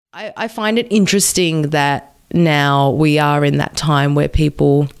I find it interesting that now we are in that time where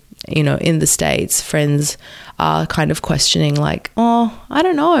people, you know, in the States, friends are kind of questioning like, oh, I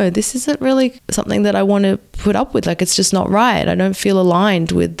don't know, this isn't really something that I want to put up with. Like, it's just not right. I don't feel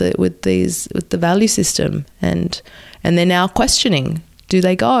aligned with the value system. And they're now questioning, do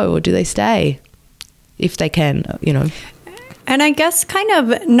they go or do they stay? If they can, you know. And I guess kind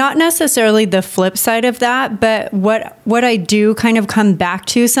of not necessarily the flip side of that, but what I do kind of come back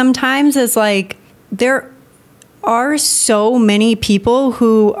to sometimes is like, there are so many people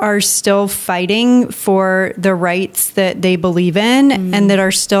who are still fighting for the rights that they believe in and that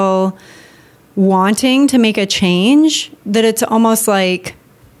are still wanting to make a change, that it's almost like,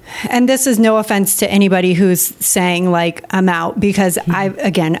 and this is no offense to anybody who's saying like, I'm out, because I've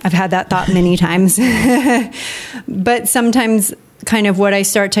had that thought many times. But sometimes kind of what I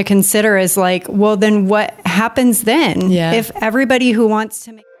start to consider is like, well, then what happens then? Yeah. If everybody who wants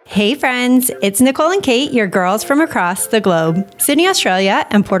to make... Hey friends, it's Nicole and Kate, your girls from across the globe, Sydney, Australia,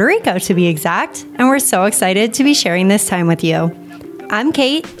 and Puerto Rico to be exact. And we're so excited to be sharing this time with you. I'm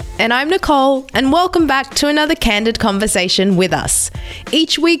Kate. And I'm Nicole, and welcome back to another candid conversation with us.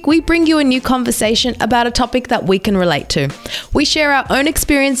 Each week, we bring you a new conversation about a topic that we can relate to. We share our own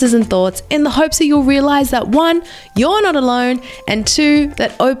experiences and thoughts in the hopes that you'll realize that 1, you're not alone, and 2,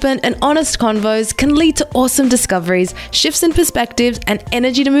 that open and honest convos can lead to awesome discoveries, shifts in perspectives, and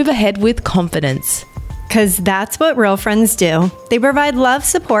energy to move ahead with confidence. Because that's what real friends do. They provide love,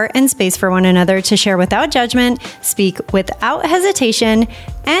 support, and space for one another to share without judgment, speak without hesitation,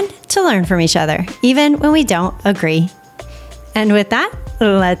 and to learn from each other, even when we don't agree. And with that,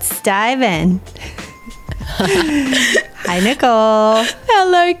 let's dive in. Hi, Nicole.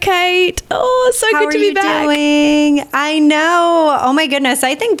 Hello, Kate. Oh, so good to be back. How are you doing? I know. Oh my goodness.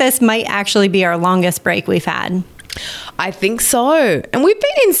 I think this might actually be our longest break we've had. I think so. And we've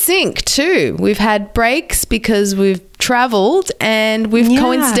been in sync too. We've had breaks because we've traveled and we've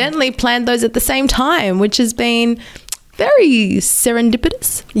coincidentally planned those at the same time, which has been very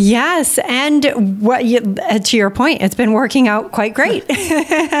serendipitous. Yes. And to your point, it's been working out quite great.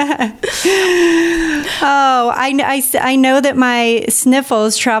 Oh, I know that my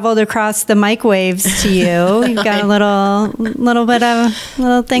sniffles traveled across the microwaves to you. You've got a little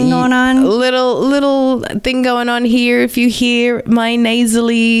thing going on. Little thing going on here. If you hear my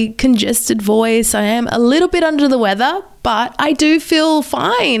nasally congested voice, I am a little bit under the weather, but I do feel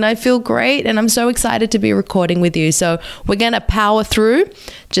fine. I feel great, and I'm so excited to be recording with you. So we're going to power through.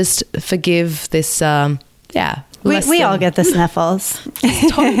 Just forgive this, We all get the sniffles.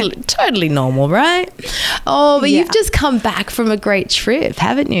 totally normal, right? Oh, but you've just come back from a great trip,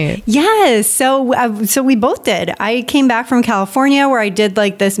 haven't you? Yes. So we both did. I came back from California where I did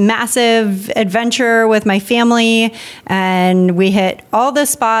like this massive adventure with my family, and we hit all the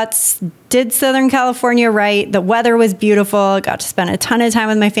spots, did Southern California right. The weather was beautiful. Got to spend a ton of time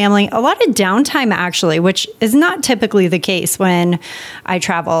with my family. A lot of downtime, actually, which is not typically the case when I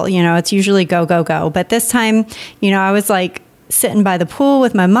travel. You know, it's usually go, go, go. But this time, you know, I was like sitting by the pool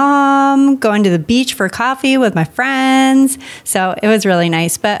with my mom, going to the beach for coffee with my friends. So it was really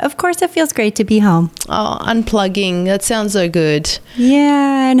nice. But of course, it feels great to be home. Oh, unplugging. That sounds so good.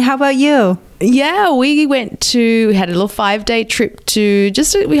 Yeah. And how about you? Yeah, we had a little 5-day trip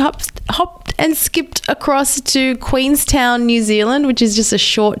we hopped and skipped across to Queenstown, New Zealand, which is just a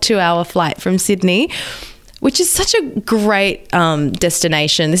short 2-hour flight from Sydney, which is such a great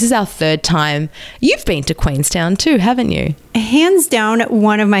destination. This is our 3rd time. You've been to Queenstown too, haven't you? Hands down,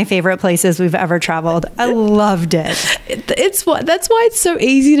 one of my favorite places we've ever traveled. I loved it. That's why it's so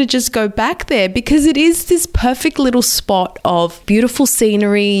easy to just go back there, because it is this perfect little spot of beautiful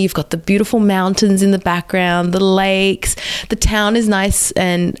scenery. You've got the beautiful mountains in the background, the lakes. The town is nice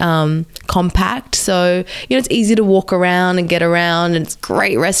and compact, so you know it's easy to walk around and get around, and it's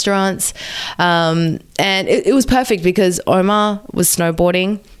great restaurants. And it was perfect because Omar was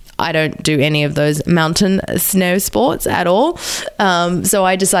snowboarding. I don't do any of those mountain snow sports at all. So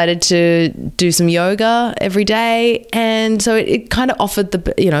I decided to do some yoga every day. And so it kind of offered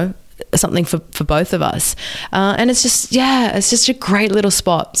something for both of us. And it's just a great little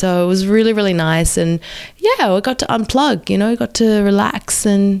spot. So it was really, really nice. And yeah, we got to unplug, we got to relax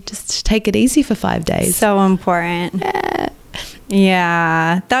and just take it easy for 5 days. So important.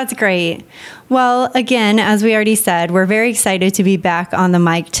 Yeah, that's great. Well, again, as we already said, we're very excited to be back on the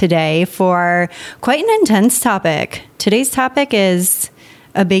mic today for quite an intense topic. Today's topic is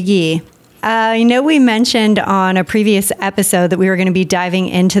a biggie. I know we mentioned on a previous episode that we were going to be diving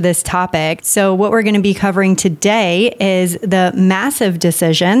into this topic. So what we're going to be covering today is the massive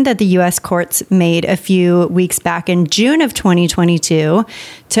decision that the U.S. courts made a few weeks back in June of 2022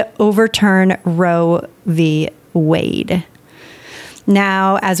 to overturn Roe v. Wade.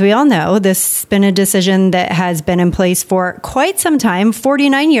 Now, as we all know, this has been a decision that has been in place for quite some time,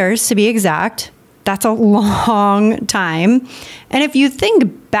 49 years to be exact. That's a long time. And if you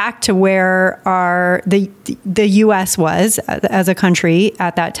think back to where the U.S. was as a country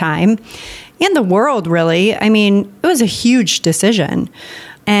at that time, and the world really, I mean, it was a huge decision.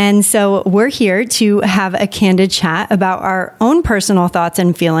 And so we're here to have a candid chat about our own personal thoughts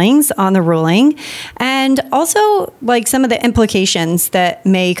and feelings on the ruling, and also like some of the implications that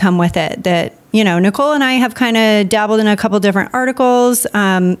may come with it that, you know, Nicole and I have kind of dabbled in a couple different articles.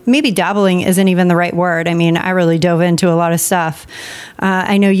 Maybe dabbling isn't even the right word. I mean, I really dove into a lot of stuff.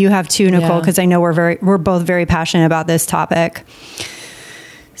 I know you have too, Nicole, because I know we're both very passionate about this topic.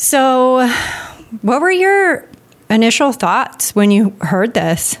 So what were your initial thoughts when you heard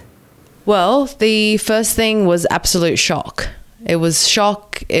this? Well, the first thing was absolute shock. It was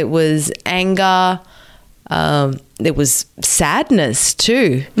shock. It was anger. It was sadness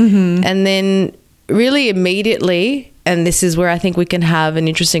too. Mm-hmm. And then really immediately, and this is where I think we can have an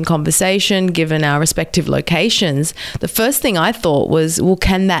interesting conversation given our respective locations, the first thing I thought was, well,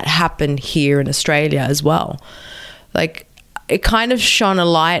 can that happen here in Australia as well? Like, it kind of shone a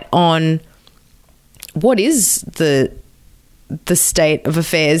light on what is the state of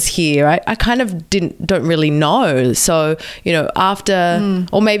affairs here. I kind of don't really know. So, you know, after,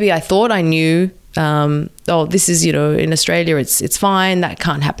 or maybe I thought I knew, this is, you know, in Australia, it's fine. That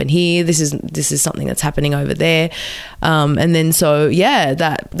can't happen here. This is something that's happening over there. And then, so yeah,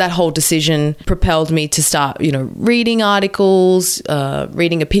 that whole decision propelled me to start, you know, reading articles,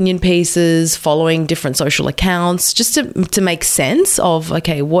 reading opinion pieces, following different social accounts, just to make sense of,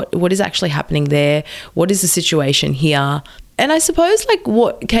 okay, what is actually happening there? What is the situation here? And I suppose like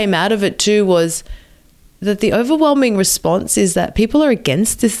what came out of it too was that the overwhelming response is that people are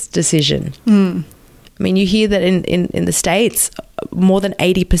against this decision. I mean, you hear that in the States, more than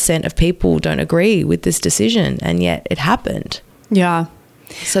 80% of people don't agree with this decision, and yet it happened. Yeah.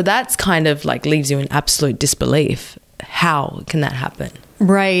 So that's kind of like leaves you in absolute disbelief. How can that happen?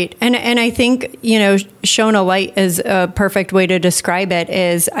 Right. And I think, you know, shown a light is a perfect way to describe it.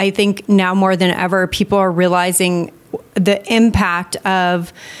 Is I think now more than ever, people are realizing the impact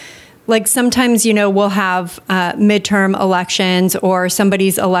of, like, sometimes, you know, we'll have midterm elections, or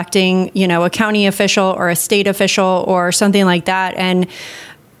somebody's electing, you know, a county official or a state official or something like that. And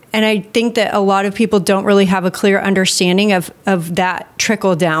I think that a lot of people don't really have a clear understanding of that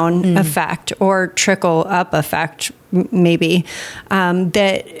trickle down effect, or trickle up effect, maybe,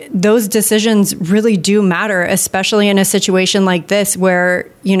 that those decisions really do matter, especially in a situation like this where,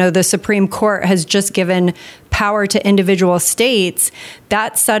 you know, the Supreme Court has just given power to individual states.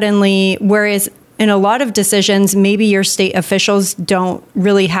 That suddenly, whereas in a lot of decisions, maybe your state officials don't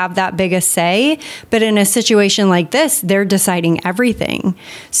really have that big a say, but in a situation like this, they're deciding everything.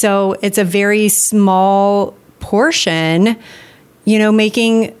 So it's a very small portion, you know,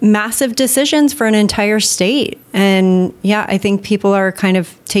 making massive decisions for an entire state. And yeah, I think people are kind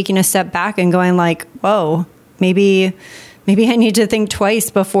of taking a step back and going like, whoa, maybe I need to think twice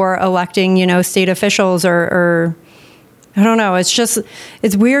before electing, you know, state officials or I don't know.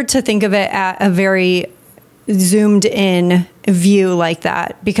 It's weird to think of it at a very zoomed in view like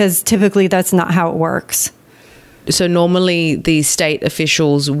that, because typically that's not how it works. So normally the state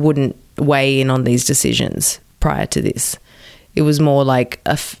officials wouldn't weigh in on these decisions prior to this. It was more like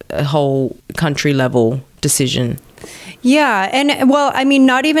a whole country level decision. Yeah. And well, I mean,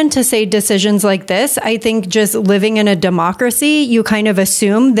 not even to say decisions like this. I think just living in a democracy, you kind of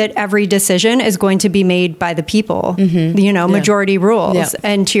assume that every decision is going to be made by the people, you know, majority rules. Yeah.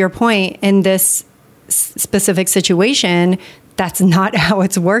 And to your point, in this specific situation, that's not how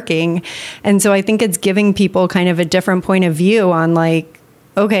it's working. And so I think it's giving people kind of a different point of view on like,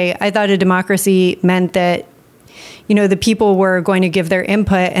 okay, I thought a democracy meant that, you know, the people were going to give their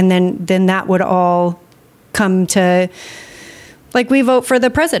input, and then that would all come to, like, we vote for the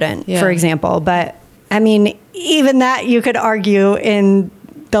president, for example. But I mean, even that, you could argue in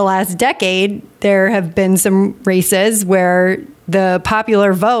the last decade, there have been some races where the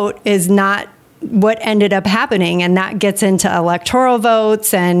popular vote is not what ended up happening. And that gets into electoral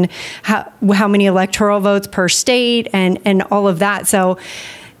votes and how many electoral votes per state and all of that. So,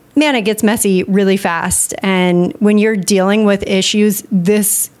 man, it gets messy really fast. And when you're dealing with issues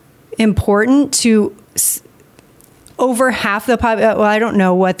this important to over half the well, I don't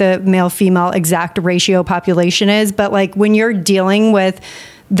know what the male female exact ratio population is, but like when you're dealing with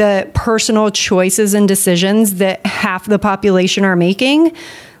the personal choices and decisions that half the population are making,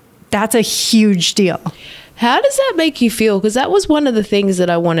 that's a huge deal. How does that make you feel? Because that was one of the things that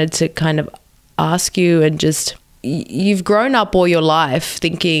I wanted to kind of ask you, and just, you've grown up all your life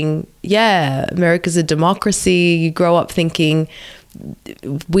thinking, yeah, America's a democracy. You grow up thinking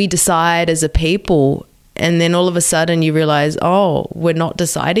we decide as a people, and then all of a sudden you realize, oh, we're not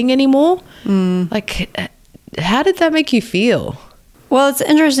deciding anymore. Like, how did that make you feel? Well, it's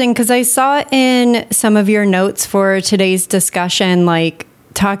interesting because I saw in some of your notes for today's discussion, like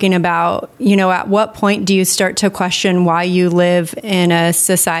talking about, you know, at what point do you start to question why you live in a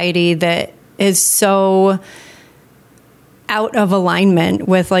society that is so out of alignment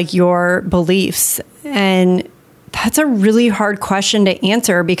with like your beliefs? And that's a really hard question to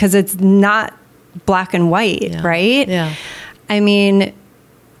answer because it's not black and white, right? Yeah. I mean,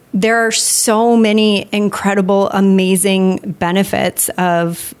 there are so many incredible, amazing benefits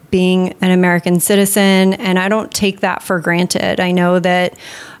of being an American citizen, and I don't take that for granted. I know that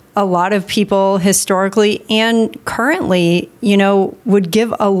a lot of people historically and currently, you know, would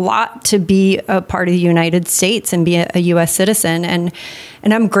give a lot to be a part of the United States and be a U.S. citizen, and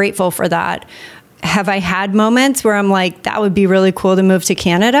I'm grateful for that. Have I had moments where I'm like, that would be really cool to move to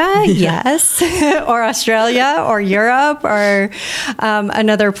Canada? Yes. Or Australia or Europe or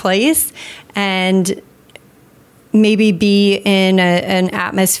another place, and maybe be in an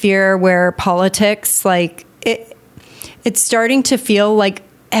atmosphere where politics, like it's starting to feel like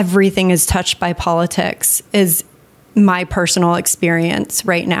everything is touched by politics, is my personal experience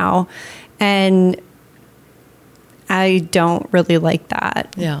right now. And I don't really like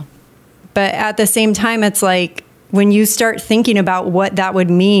that. Yeah. But at the same time, it's like when you start thinking about what that would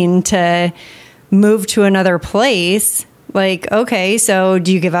mean to move to another place, like, okay, so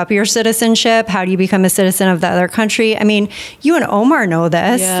do you give up your citizenship? How do you become a citizen of the other country? I mean, you and Omar know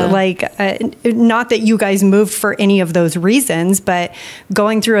this, like, not that you guys moved for any of those reasons, but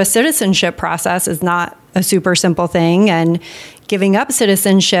going through a citizenship process is not a super simple thing. And giving up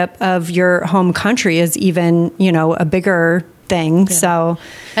citizenship of your home country is even, you know, a bigger thing. Yeah. So,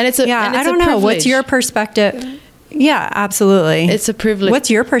 and it's I don't know. What's your perspective? Yeah, absolutely. It's a privilege. What's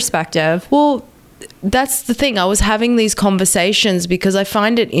your perspective? Well, that's the thing. I was having these conversations because I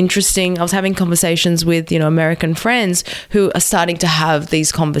find it interesting. I was having conversations with, you know, American friends who are starting to have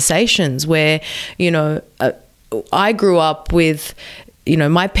these conversations where, you know, I grew up with, you know,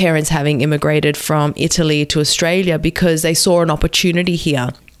 my parents having immigrated from Italy to Australia because they saw an opportunity here.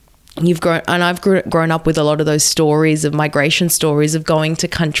 I've grown up with a lot of those stories of migration stories of going to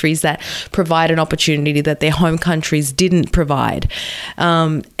countries that provide an opportunity that their home countries didn't provide.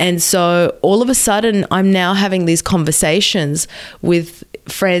 And so all of a sudden I'm now having these conversations with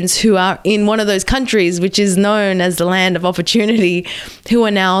friends who are in one of those countries, which is known as the land of opportunity, who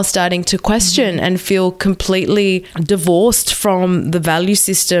are now starting to question and feel completely divorced from the value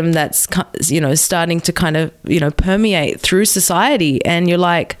system that's, you know, starting to kind of, you know, permeate through society. And you're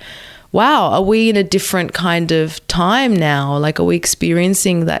like, wow, are we in a different kind of time now? Like, are we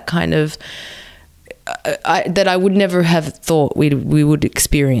experiencing that kind of that I would never have thought we would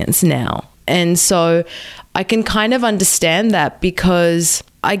experience now? And so I can kind of understand that because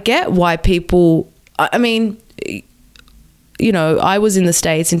I get why people, I mean, you know, I was in the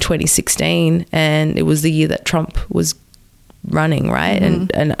States in 2016 and it was the year that Trump was running, right?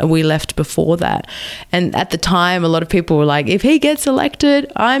 And we left before that. And at the time, a lot of people were like, if he gets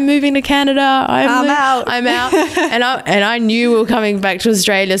elected, I'm moving to Canada. I'm out. and I knew we were coming back to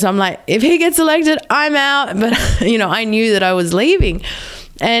Australia. So I'm like, if he gets elected, I'm out. But, you know, I knew that I was leaving.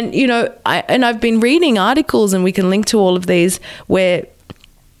 And, you know, I've been reading articles, and we can link to all of these, where,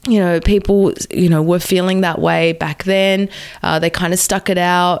 you know, people, you know, were feeling that way back then. They kind of stuck it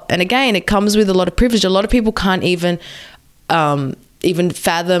out. And again, it comes with a lot of privilege. A lot of people can't even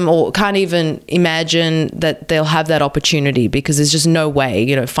fathom or can't even imagine that they'll have that opportunity because there's just no way,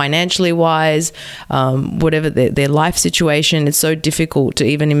 you know, financially wise, whatever their life situation, it's so difficult to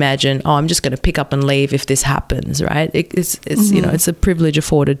even imagine, oh, I'm just going to pick up and leave if this happens, right? It's you know, it's a privilege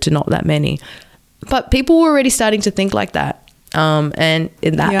afforded to not that many. But people were already starting to think like that. And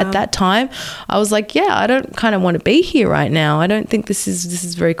at that time, I was like, yeah, I don't kind of want to be here right now. I don't think this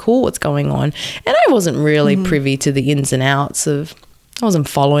is very cool what's going on. And I wasn't really privy to the ins and outs of, I wasn't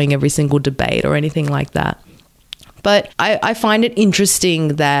following every single debate or anything like that. But I find it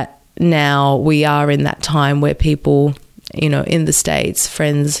interesting that now we are in that time where people, in the States,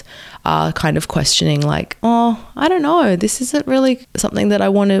 friends are kind of questioning like, oh, I don't know, this isn't really something that I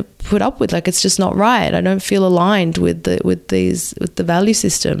want to put up with. Like, it's just not right. I don't feel aligned with the value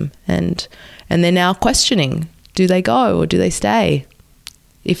system. And they're now questioning, do they go or do they stay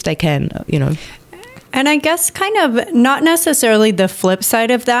if they can, And I guess kind of not necessarily the flip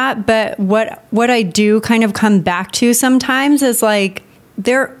side of that, but what I do kind of come back to sometimes is like,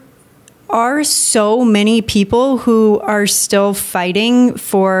 there are so many people who are still fighting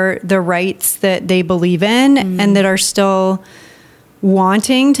for the rights that they believe in and that are still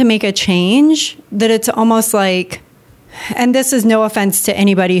wanting to make a change, that it's almost like, and this is no offense to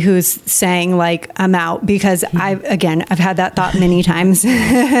anybody who's saying like, I'm out, because I've had that thought many times,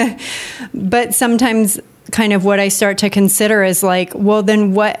 but sometimes kind of what I start to consider is like, well,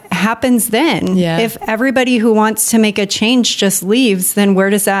 then what happens then? Yeah. If everybody who wants to make a change just leaves, then where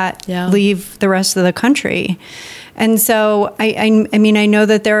does that leave the rest of the country? And so I mean, I know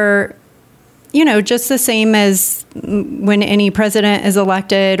that there are, just the same as when any president is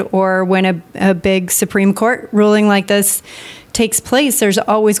elected or when a big Supreme Court ruling like this takes place, there's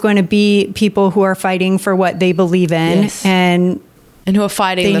always going to be people who are fighting for what they believe in. Yes. And who are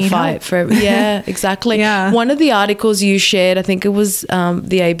fighting the fight for it. Yeah, exactly. Yeah. One of the articles you shared, I think it was the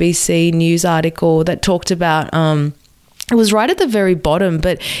ABC News article that talked about, it was right at the very bottom,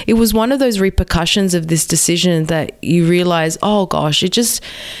 but it was one of those repercussions of this decision that you realize, oh gosh, it just,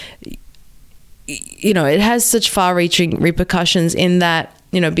 it has such far-reaching repercussions in that,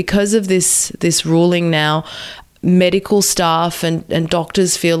 because of this ruling now, medical staff and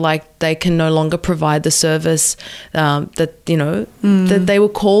doctors feel like they can no longer provide the service that that they were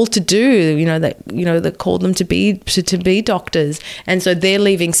called to do. That called them to be doctors, and so they're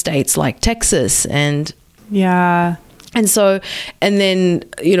leaving states like Texas and And so, and then,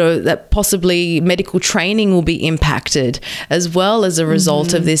 that possibly medical training will be impacted as well as a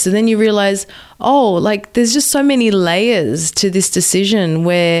result of this. And then you realize, oh, like there's just so many layers to this decision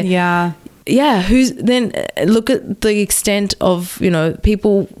where, who's then look at the extent of,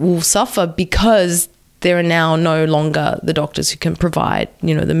 people will suffer because there are now no longer the doctors who can provide,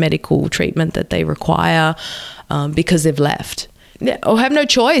 the medical treatment that they require because they've left. Yeah, or have no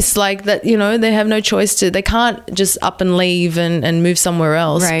choice, like that, they have no choice they can't just up and leave and move somewhere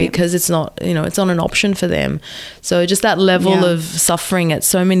else because it's not, it's not an option for them. So just that level of suffering at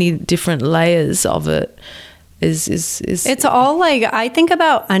so many different layers of it is it's all like, I think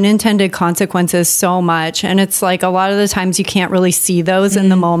about unintended consequences so much, and it's like a lot of the times you can't really see those in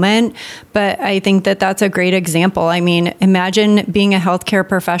the moment, but I think that that's a great example. I mean, imagine being a healthcare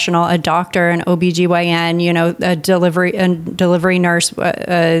professional, a doctor, an OBGYN, a delivery nurse,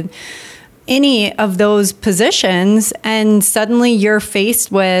 any of those positions, and suddenly you're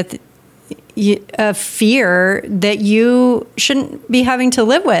faced with a fear that you shouldn't be having to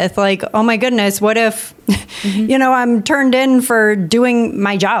live with. Like, oh my goodness, what if, I'm turned in for doing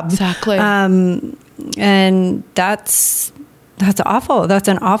my job? Exactly. And that's awful. That's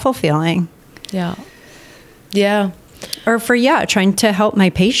an awful feeling. Yeah. Yeah. Or for, trying to help my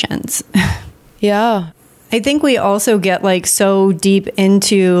patients. Yeah. I think we also get like so deep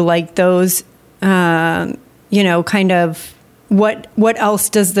into like those, kind of, what else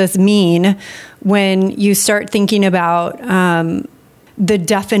does this mean when you start thinking about the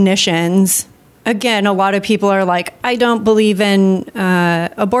definitions? Again, a lot of people are like, I don't believe in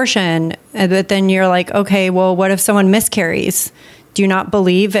abortion. But then you're like, okay, well, what if someone miscarries? Do you not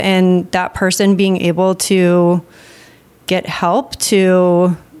believe in that person being able to get help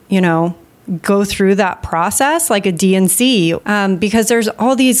to, go through that process like a D&C? Because there's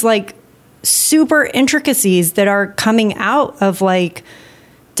all these like super intricacies that are coming out of like,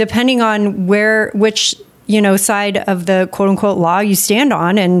 depending on which side of the quote unquote law you stand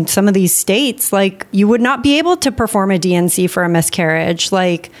on in some of these states, like you would not be able to perform a D&C for a miscarriage.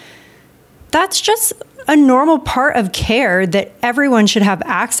 Like that's just a normal part of care that everyone should have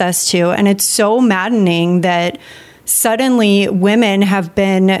access to. And it's so maddening that suddenly women have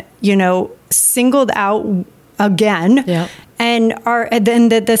been, singled out again. Yeah. And then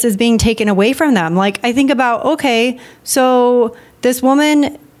that this is being taken away from them. Like I think about, okay, so this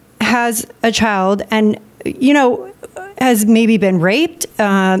woman has a child and, has maybe been raped,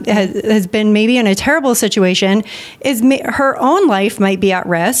 has been maybe in a terrible situation, her own life might be at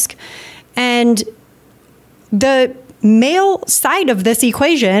risk. And the male side of this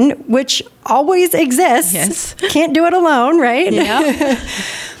equation, which always exists, can't do it alone, right? Yeah.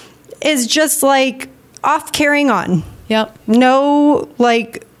 is just like off carrying on. Yep. No,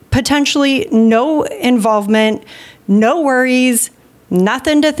 like potentially no involvement, no worries,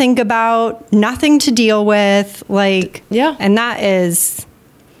 nothing to think about, nothing to deal with. Like, yeah. And that is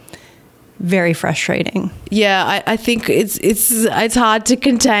very frustrating. Yeah, I think it's hard to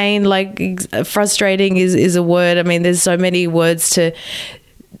contain. Like, frustrating is a word. I mean, there's so many words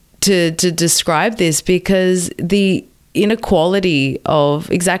to describe this, because the inequality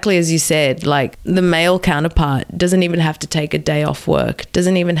of, exactly as you said, like the male counterpart doesn't even have to take a day off work,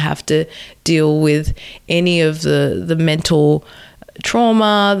 doesn't even have to deal with any of the mental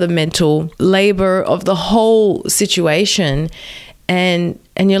trauma, the mental labor of the whole situation. And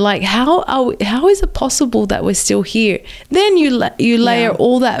you're like, how is it possible that we're still here? Then you layer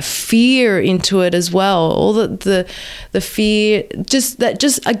all that fear into it as well. All the fear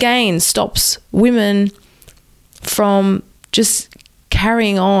just again stops women from just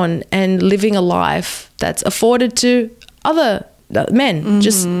carrying on and living a life that's afforded to other men.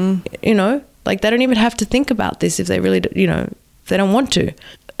 Just, like, they don't even have to think about this if they really, if they don't want to.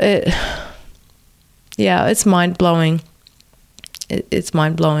 It's mind-blowing. It's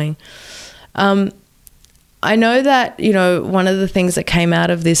mind-blowing. I know that, one of the things that came out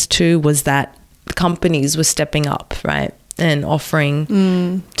of this too was that companies were stepping up, right, and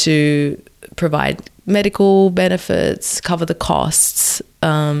offering to provide medical benefits, cover the costs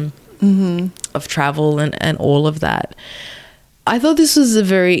of travel and all of that. I thought this was a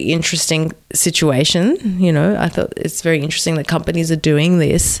very interesting situation. I thought it's very interesting that companies are doing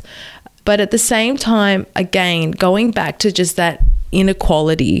this. But at the same time, again, going back to just that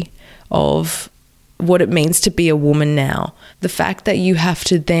inequality of what it means to be a woman now, the fact that you have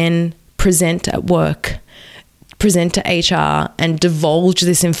to then present at work, present to HR and divulge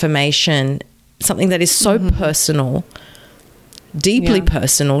this information, something that is so personal, deeply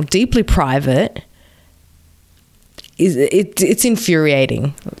personal, deeply private, it's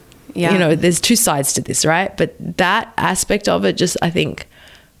infuriating. Yeah. There's two sides to this, right? But that aspect of it, just, I think,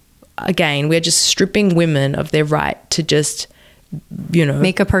 again, we're just stripping women of their right to just,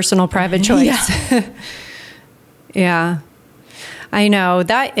 make a personal private choice. Yeah. Yeah. I know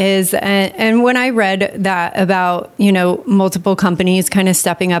that is. And when I read that about, multiple companies kind of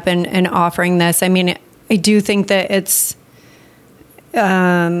stepping up and offering this, I mean, I do think that it's,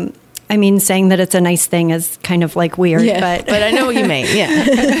 saying that it's a nice thing is kind of like weird, but I know what you mean.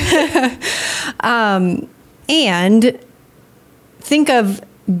 Yeah. And think of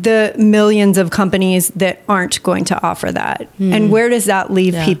the millions of companies that aren't going to offer that. And where does that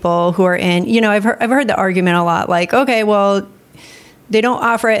leave people who are in, I've heard the argument a lot, like, okay, well, they don't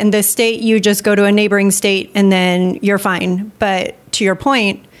offer it in this state, you just go to a neighboring state and then you're fine. But to your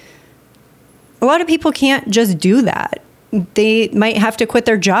point, a lot of people can't just do that. They might have to quit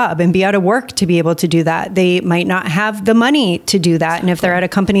their job and be out of work to be able to do that. They might not have the money to do that. And if they're at a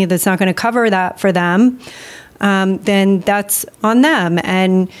company that's not going to cover that for them, then that's on them.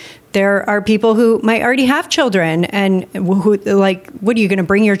 And there are people who might already have children and who, like, what are you going to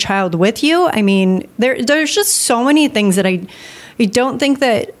bring your child with you? I mean, there's just so many things that I don't think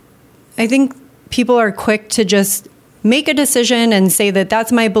that, I think people are quick to just make a decision and say that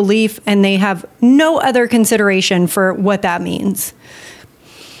that's my belief, and they have no other consideration for what that means.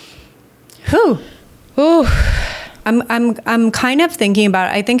 Whew. Ooh. I'm kind of thinking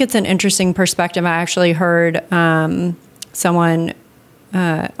about it. I think it's an interesting perspective. I actually heard someone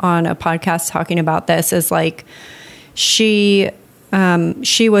on a podcast talking about this, is like she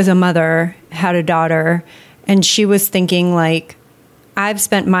was a mother, had a daughter, and she was thinking, like, I've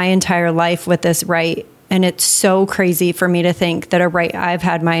spent my entire life with this right, and it's so crazy for me to think that a right I've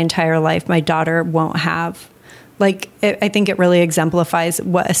had my entire life, my daughter won't have. Like, I think it really exemplifies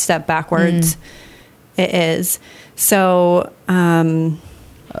what a step backwards it is. So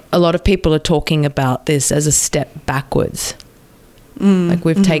a lot of people are talking about this as a step backwards. Like,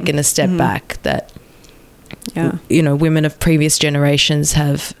 we've taken a step back, that, women of previous generations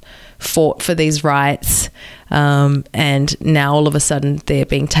have fought for these rights, and now all of a sudden they're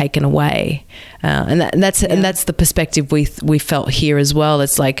being taken away, and that's the perspective we felt here as well.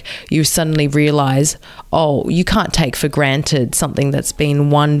 It's like you suddenly realize, oh, you can't take for granted something that's been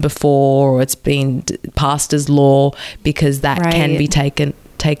won before, or it's been passed as law, because that can be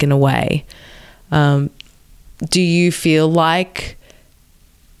taken away. Do you feel like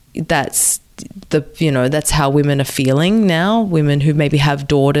that's how women are feeling now? Women who maybe have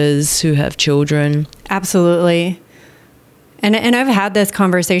daughters, who have children? Absolutely. And I've had this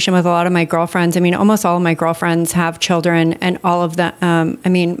conversation with a lot of my girlfriends. I mean, almost all of my girlfriends have children, and all of them,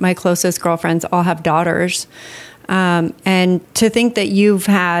 my closest girlfriends all have daughters. And to think that you've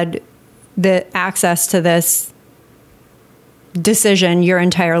had the access to this decision your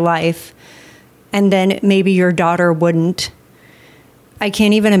entire life, and then maybe your daughter wouldn't, I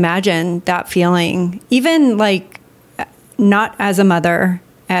can't even imagine that feeling. Even like not as a mother,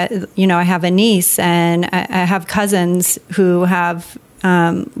 you know, I have a niece and I have cousins who have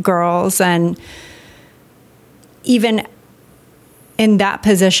girls, and even in that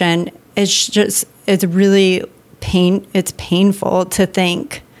position, it's really it's painful to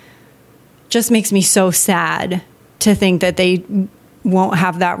think. Just makes me so sad to think that they won't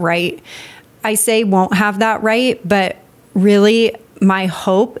have that right. I say won't have that right, but really my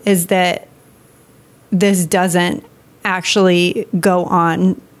hope is that this doesn't actually go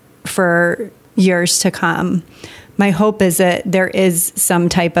on for years to come. My hope is that there is some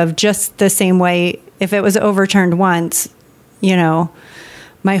type of, just the same way, if it was overturned once, you know,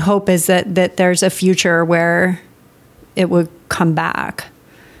 my hope is that there's a future where it would come back.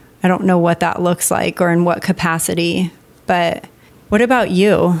 I don't know what that looks like or in what capacity, but what about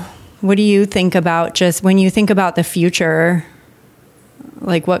you? What do you think about, just when you think about the future,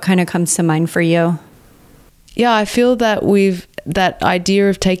 like what kind of comes to mind for you? Yeah, I feel that that idea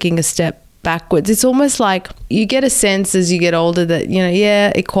of taking a step backwards, it's almost like you get a sense as you get older that, you know,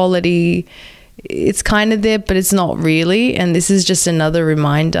 yeah, equality, it's kind of there, but it's not really. And this is just another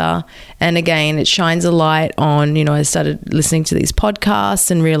reminder. And again, it shines a light on, you know, I started listening to these podcasts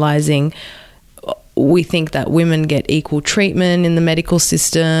and realizing we think that women get equal treatment in the medical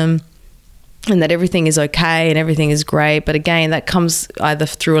system and that everything is okay and everything is great. But again, that comes either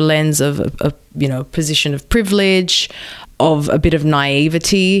through a lens of a you know, position of privilege, of a bit of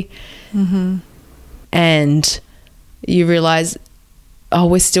naivety. Mm-hmm. And you realize, oh,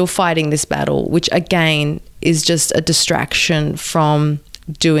 we're still fighting this battle, which again is just a distraction from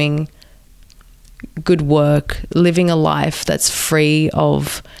doing good work, living a life that's free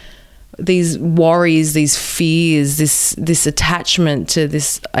of these worries, these fears, this attachment to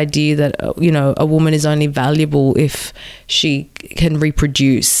this idea that, you know, a woman is only valuable if she can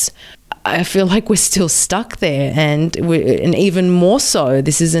reproduce. I feel like we're still stuck there, and even more so,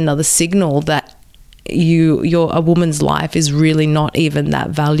 this is another signal that a woman's life is really not even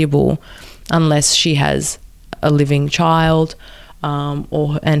that valuable unless she has a living child,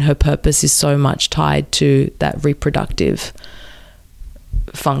 and her purpose is so much tied to that reproductive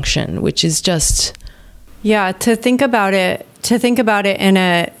function, which is just, yeah, to think about it in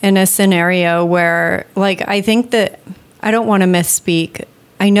a scenario where, like, I think that, I don't want to misspeak,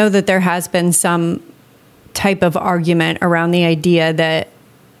 I know that there has been some type of argument around the idea that,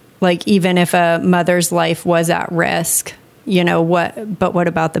 like, even if a mother's life was at risk, you know, what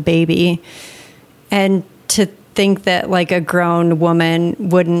about the baby? And to think that, like, a grown woman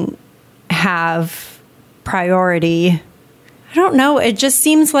wouldn't have priority, I don't know. It just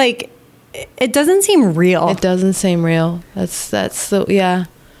seems like it doesn't seem real. It doesn't seem real. That's the, yeah,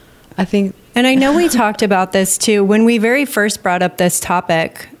 I think. And I know we talked about this too when we very first brought up this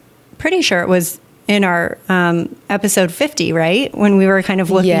topic. Pretty sure it was in our episode 50, right? When we were kind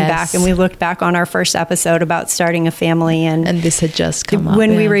of looking back, and we looked back on our first episode about starting a family, and this had just come up.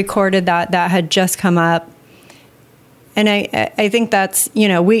 When we recorded that had just come up. And I think that's, you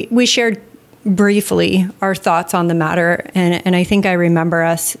know, we shared briefly our thoughts on the matter, and I think I remember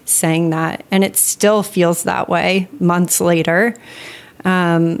us saying that, and it still feels that way months later,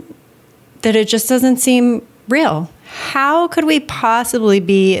 that it just doesn't seem real. How could we possibly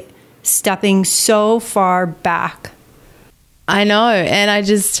be stepping so far back? I know,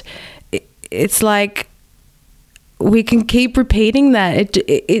 and it's like we can keep repeating that.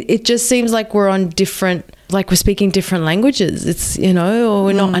 It just seems like we're on different, like we're speaking different languages. It's, you know, or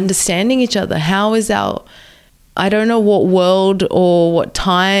we're not understanding each other. How is I don't know what world or what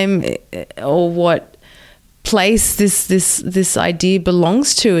time or what place this idea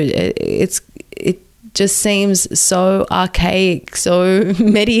belongs to. It just seems so archaic, so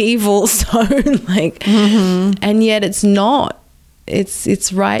medieval, so like, and yet it's not.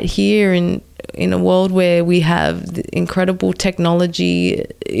 It's right here in a world where we have incredible technology,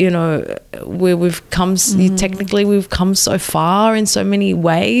 you know, where we've come, technically we've come so far in so many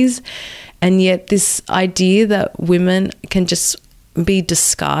ways, and yet this idea that women can just be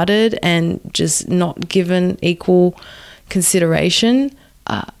discarded and just not given equal consideration.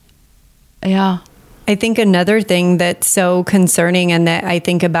 Yeah. I think another thing that's so concerning, and that I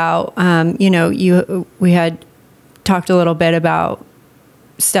think about, you know, we had talked a little bit about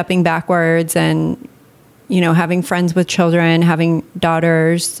stepping backwards and, you know, having friends with children, having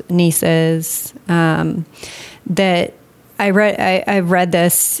daughters, nieces, that I've read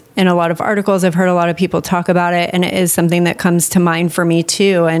this in a lot of articles. I've heard a lot of people talk about it, and it is something that comes to mind for me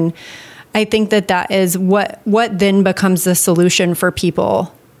too. And I think that is what then becomes the solution for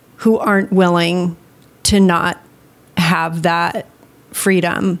people who aren't willing to not have that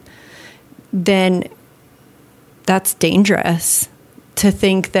freedom, then that's dangerous. To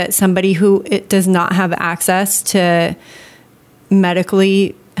think that somebody who it does not have access to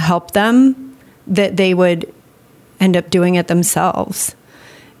medically help them, that they would end up doing it themselves.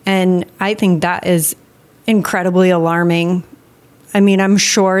 And I think that is incredibly alarming. I mean, I'm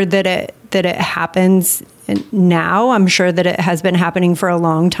sure that it happens now. I'm sure that it has been happening for a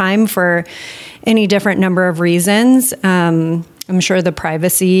long time for any different number of reasons. I'm sure the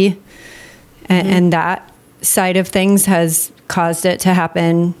privacy and that side of things has caused it to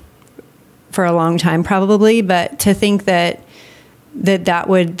happen for a long time, probably. But to think that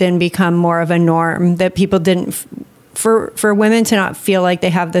would then become more of a norm, that people didn't, for women to not feel like they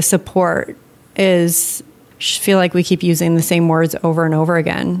have the support is, just feel like we keep using the same words over and over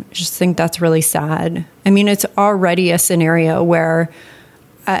again. I just think that's really sad. I mean, it's already a scenario where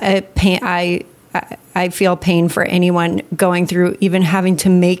I feel pain for anyone going through even having to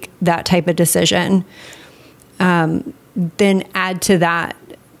make that type of decision. Then add to that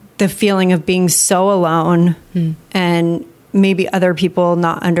the feeling of being so alone and maybe other people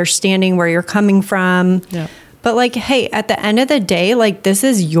not understanding where you're coming from. Yeah. But like, hey, at the end of the day, like, this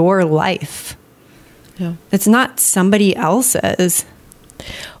is your life. Yeah. It's not somebody else's.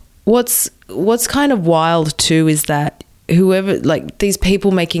 What's kind of wild too is that whoever, like, these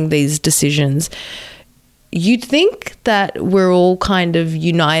people making these decisions, you'd think that we're all kind of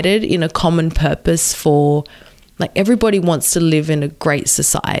united in a common purpose for, like, everybody wants to live in a great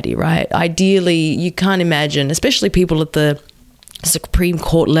society, right? Ideally, you can't imagine, especially people at the Supreme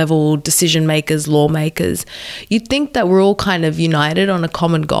Court level, decision makers, lawmakers, you'd think that we're all kind of united on a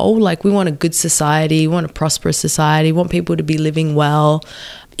common goal. Like, we want a good society, we want a prosperous society, we want people to be living well,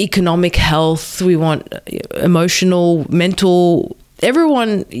 economic health, we want emotional, mental,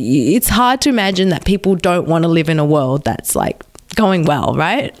 everyone. It's hard to imagine that people don't want to live in a world that's like going well,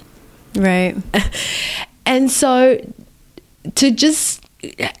 right? Right. And so to just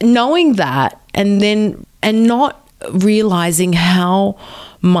knowing that and not realizing how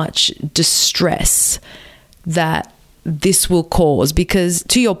much distress that this will cause, because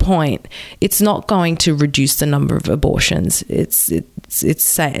to your point, it's not going to reduce the number of abortions. It's you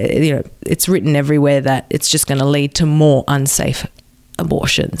know, it's written everywhere that it's just going to lead to more unsafe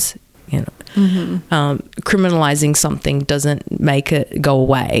abortions. You know, criminalizing something doesn't make it go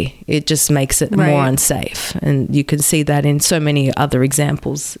away. It just makes it more unsafe, and you can see that in so many other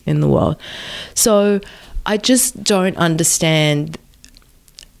examples in the world. So I just don't understand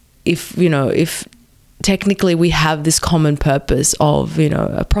if technically we have this common purpose of, you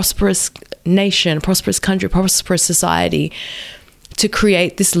know, a prosperous nation, a prosperous country, a prosperous society, to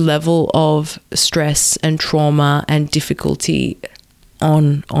create this level of stress and trauma and difficulty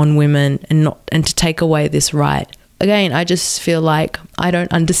on women and to take away this right. Again, I just feel like I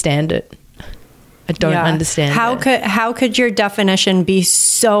don't understand it. I don't understand how could your definition be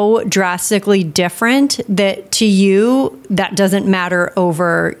so drastically different that to you that doesn't matter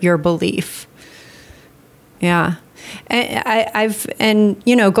over your belief? Yeah. And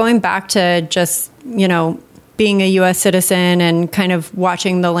you know, going back to just, you know, being a US citizen and kind of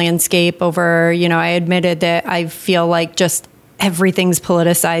watching the landscape over, you know, I admitted that I feel like just everything's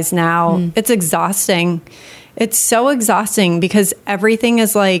politicized now. It's exhausting. It's so exhausting because everything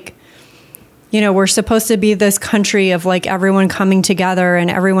is like, you know, we're supposed to be this country of like everyone coming together and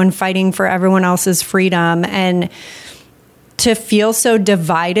everyone fighting for everyone else's freedom. And to feel so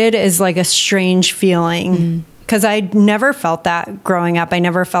divided is like a strange feeling, because I never felt that growing up. I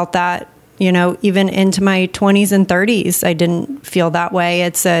never felt that, you know, even into my 20s and 30s, I didn't feel that way.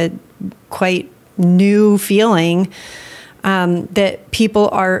 It's a quite new feeling that people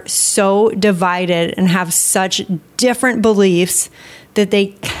are so divided and have such different beliefs that they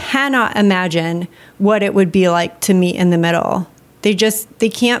cannot imagine what it would be like to meet in the middle. They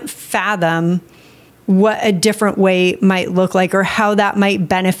can't fathom what a different way might look like or how that might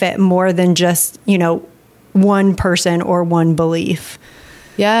benefit more than just, you know, one person or one belief.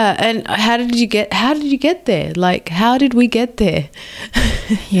 Yeah. And how did you get there? Like, how did we get there?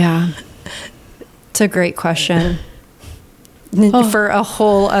 Yeah. It's a great question. For a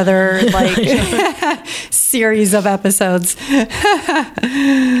whole other like series of episodes.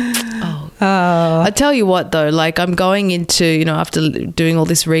 I tell you what though, like, I'm going into, you know, after doing all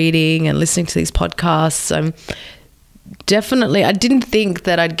this reading and listening to these podcasts, I'm definitely, I didn't think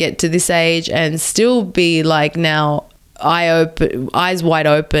that I'd get to this age and still be like now eyes wide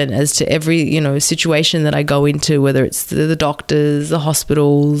open as to every, you know, situation that I go into, whether it's the doctors, the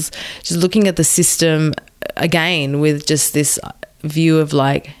hospitals, just looking at the system again with just this view of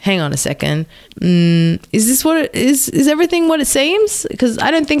like, hang on a second, is this what it is? Is everything what it seems? Because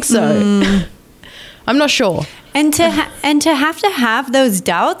I don't think so. I'm not sure. And to have those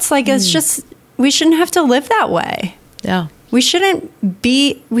doubts, like it's just, we shouldn't have to live that way. Yeah. We shouldn't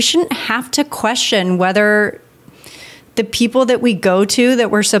have to question whether the people that we go to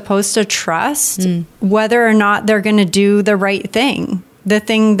that we're supposed to trust, whether or not they're going to do the right thing, the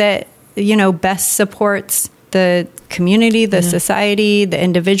thing that, you know, best supports the community, the society, the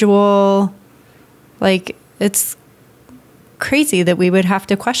individual. Like, it's crazy that we would have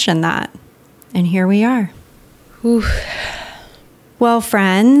to question that. And here we are. Ooh. Well,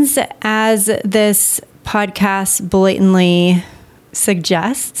 friends, as this podcast blatantly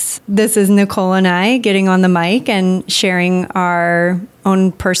suggests, this is Nicole and I getting on the mic and sharing our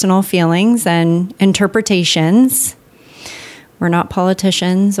own personal feelings and interpretations. We're not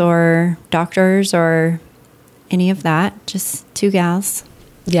politicians or doctors or any of that, just two gals.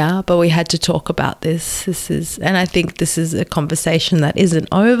 Yeah, but we had to talk about this. And I think this is a conversation that isn't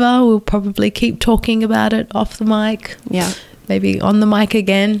over. We'll probably keep talking about it off the mic. Yeah. Maybe on the mic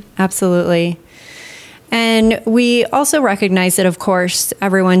again. Absolutely. And we also recognize that, of course,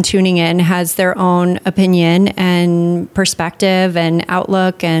 everyone tuning in has their own opinion and perspective and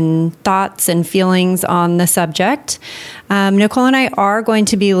outlook and thoughts and feelings on the subject. Nicole and I are going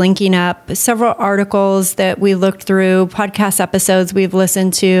to be linking up several articles that we looked through, podcast episodes we've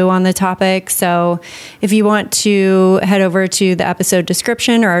listened to on the topic. So if you want to head over to the episode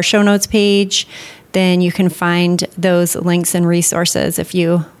description or our show notes page, then you can find those links and resources if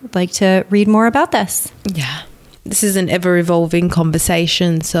you would like to read more about this. Yeah. This is an ever-evolving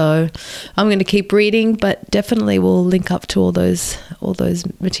conversation, so I'm going to keep reading, but definitely we'll link up to all those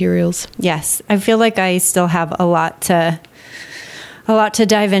materials. Yes. I feel like I still have a lot to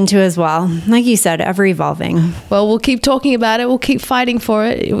dive into as well. Like you said, ever-evolving. Well, we'll keep talking about it. We'll keep fighting for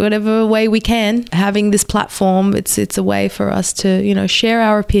it, whatever way we can. Having this platform, it's a way for us to, you know, share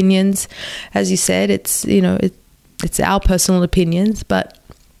our opinions. As you said, it's, you know, it's our personal opinions, but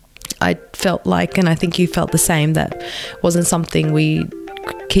I felt like, and I think you felt the same, that wasn't something we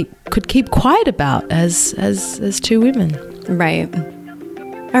could keep quiet about as two women. Right.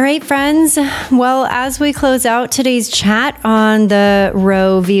 All right, friends. Well, as we close out today's chat on the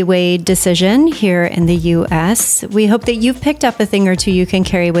Roe v. Wade decision here in the U.S., we hope that you've picked up a thing or two you can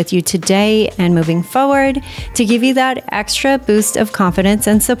carry with you today and moving forward to give you that extra boost of confidence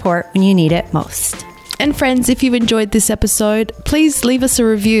and support when you need it most. And friends, if you've enjoyed this episode, please leave us a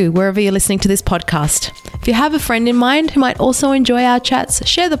review wherever you're listening to this podcast. If you have a friend in mind who might also enjoy our chats,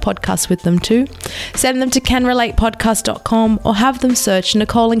 share the podcast with them too. Send them to canrelatepodcast.com or have them search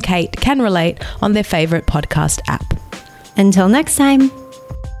Nicole and Kate Can Relate on their favorite podcast app. Until next time.